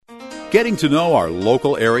getting to know our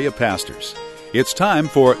local area pastors. It's time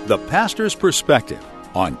for The Pastor's Perspective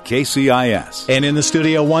on KCIS. And in the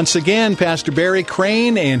studio once again, Pastor Barry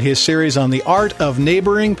Crane and his series on the art of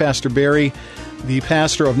neighboring. Pastor Barry, the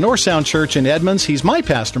pastor of North Sound Church in Edmonds. He's my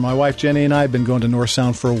pastor. My wife Jenny and I have been going to North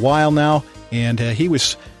Sound for a while now, and he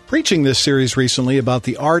was preaching this series recently about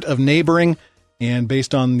the art of neighboring, and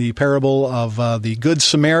based on the parable of the Good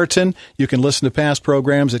Samaritan. You can listen to past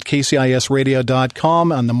programs at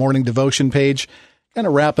kcisradio.com on the morning devotion page. Kind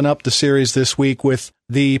of wrapping up the series this week with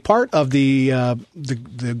the part of the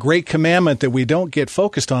great commandment that we don't get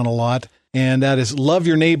focused on a lot, and that is love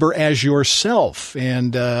your neighbor as yourself.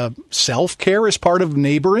 And self-care is part of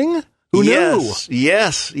neighboring? Who knew?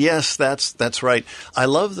 Yes, that's right. I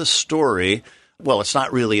love the story. Well, it's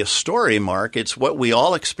not really a story, Mark. It's what we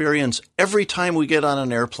all experience every time we get on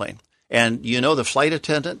an airplane. And, you know, the flight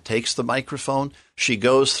attendant takes the microphone. She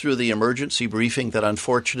goes through the emergency briefing that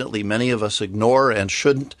unfortunately many of us ignore and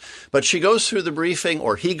shouldn't. But she goes through the briefing,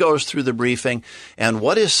 or he goes through the briefing. And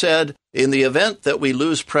what is said: in the event that we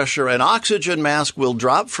lose pressure, an oxygen mask will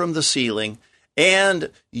drop from the ceiling. And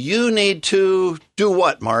you need to do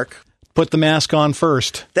what, Mark? Put the mask on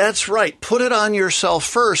first. That's right. Put it on yourself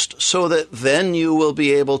first so that then you will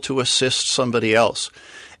be able to assist somebody else.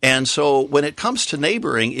 And so when it comes to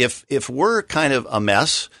neighboring, if we're kind of a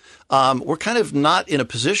mess, we're kind of not in a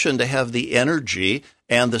position to have the energy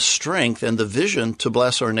and the strength and the vision to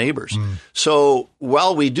bless our neighbors. So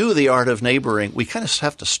while we do the art of neighboring, we kind of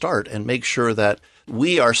have to start and make sure that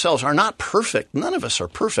we ourselves are not perfect. None of us are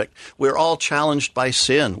perfect. We're all challenged by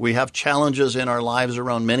sin. We have challenges in our lives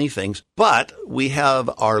around many things, but we have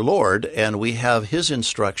our Lord and we have His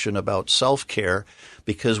instruction about self-care,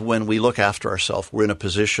 because when we look after ourselves, we're in a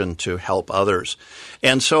position to help others.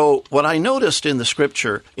 And so what I noticed in the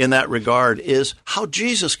scripture in that regard is how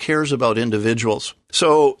Jesus cares about individuals.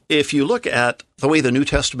 So if you look at the way the New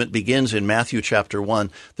Testament begins in Matthew chapter 1,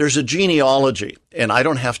 there's a genealogy, and I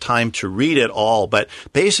don't have time to read it all, but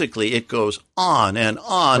basically it goes on and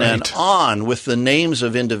on and on with the names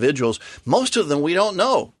of individuals. Most of them we don't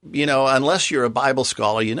know. You know, unless you're a Bible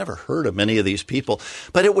scholar, you never heard of many of these people.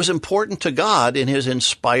 But it was important to God in His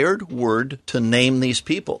inspired word to name these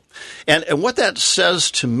people. And what that says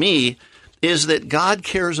to me is that God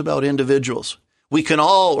cares about individuals. We can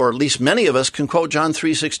all, or at least many of us, can quote John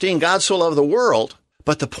 3:16, God so loved the world.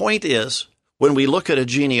 But the point is, when we look at a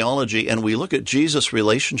genealogy and we look at Jesus'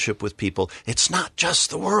 relationship with people, it's not just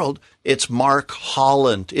the world. It's Mark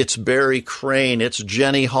Holland, it's Barry Crane, it's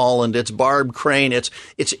Jenny Holland, it's Barb Crane,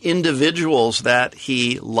 it's individuals that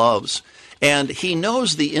He loves. And He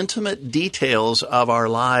knows the intimate details of our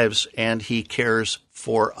lives, and He cares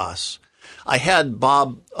for us. I had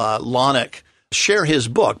Bob Lonick share his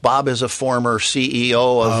book. Bob is a former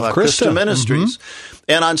CEO of Christa Ministries.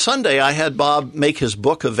 And on Sunday, I had Bob make his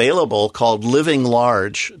book available called Living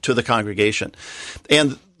Large to the congregation.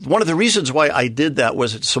 And one of the reasons why I did that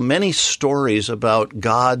was it's so many stories about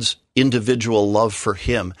God's individual love for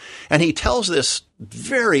him. And he tells this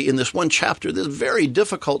in this one chapter, this very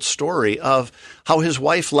difficult story of how his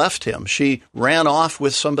wife left him. She ran off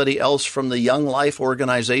with somebody else from the Young Life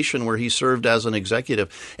organization where he served as an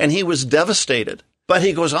executive, and he was devastated. But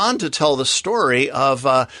he goes on to tell the story of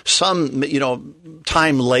some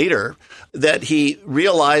time later that he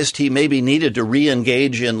realized he maybe needed to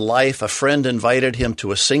re-engage in life. A friend invited him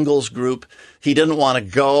to a singles group. He didn't want to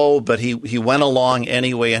go, but he went along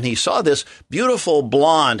anyway, and he saw this beautiful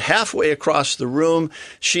blonde halfway across the room.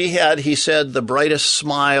 She had, he said, the brightest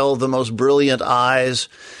smile, the most brilliant eyes,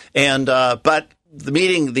 and but the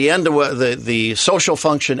meeting, the social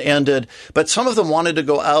function ended, but some of them wanted to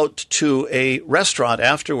go out to a restaurant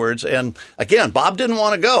afterwards, and again, Bob didn't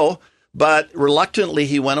want to go, but reluctantly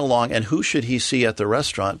he went along, and who should he see at the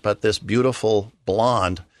restaurant but this beautiful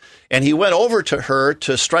blonde? And he went over to her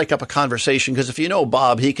to strike up a conversation, because if you know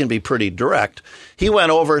Bob, he can be pretty direct. He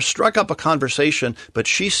went over, struck up a conversation, but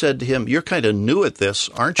she said to him, "You're kind of new at this,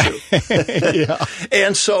 aren't you?" Yeah.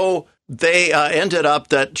 And so they ended up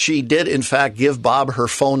that she did, in fact, give Bob her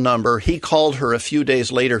phone number. He called her a few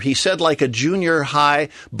days later. He said, like a junior high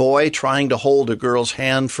boy trying to hold a girl's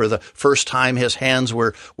hand for the first time, his hands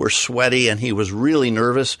were sweaty and he was really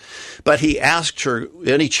nervous. But he asked her,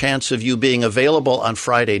 any chance of you being available on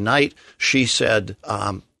Friday night? She said,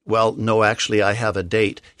 well, no, actually, I have a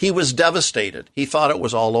date. He was devastated. He thought it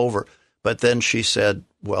was all over. But then she said,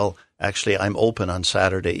 well, actually, I'm open on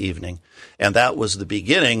Saturday evening. And that was the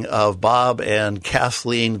beginning of Bob and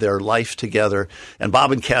Kathleen, their life together. And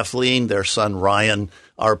Bob and Kathleen, their son Ryan,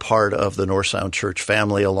 are part of the North Sound Church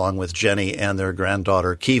family, along with Jenny and their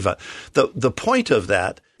granddaughter Kiva. The point of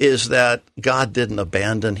that is that God didn't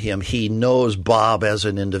abandon him. He knows Bob as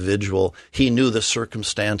an individual. He knew the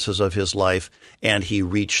circumstances of his life, and he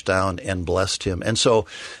reached down and blessed him. And so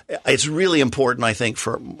it's really important, I think,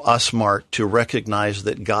 for us, Mark, to recognize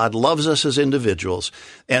that God loves us as individuals,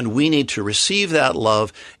 and we need to receive that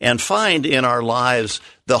love and find in our lives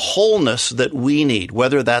the wholeness that we need,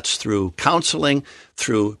 whether that's through counseling,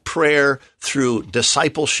 through prayer, through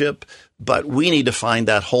discipleship. But we need to find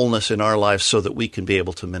that wholeness in our lives so that we can be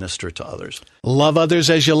able to minister to others. Love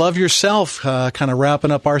others as you love yourself. Kind of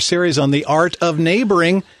wrapping up our series on the art of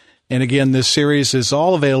neighboring. And again, this series is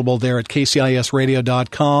all available there at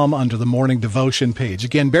kcisradio.com under the Morning Devotion page.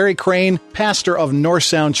 Again, Barry Crane, pastor of North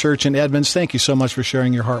Sound Church in Edmonds. Thank you so much for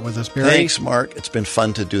sharing your heart with us, Barry. Thanks, Mark. It's been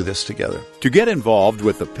fun to do this together. To get involved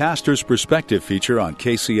with the Pastor's Perspective feature on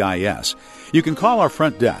KCIS, you can call our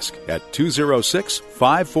front desk at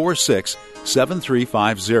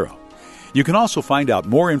 206-546-7350. You can also find out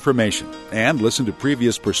more information and listen to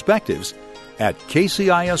previous perspectives at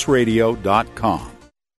kcisradio.com.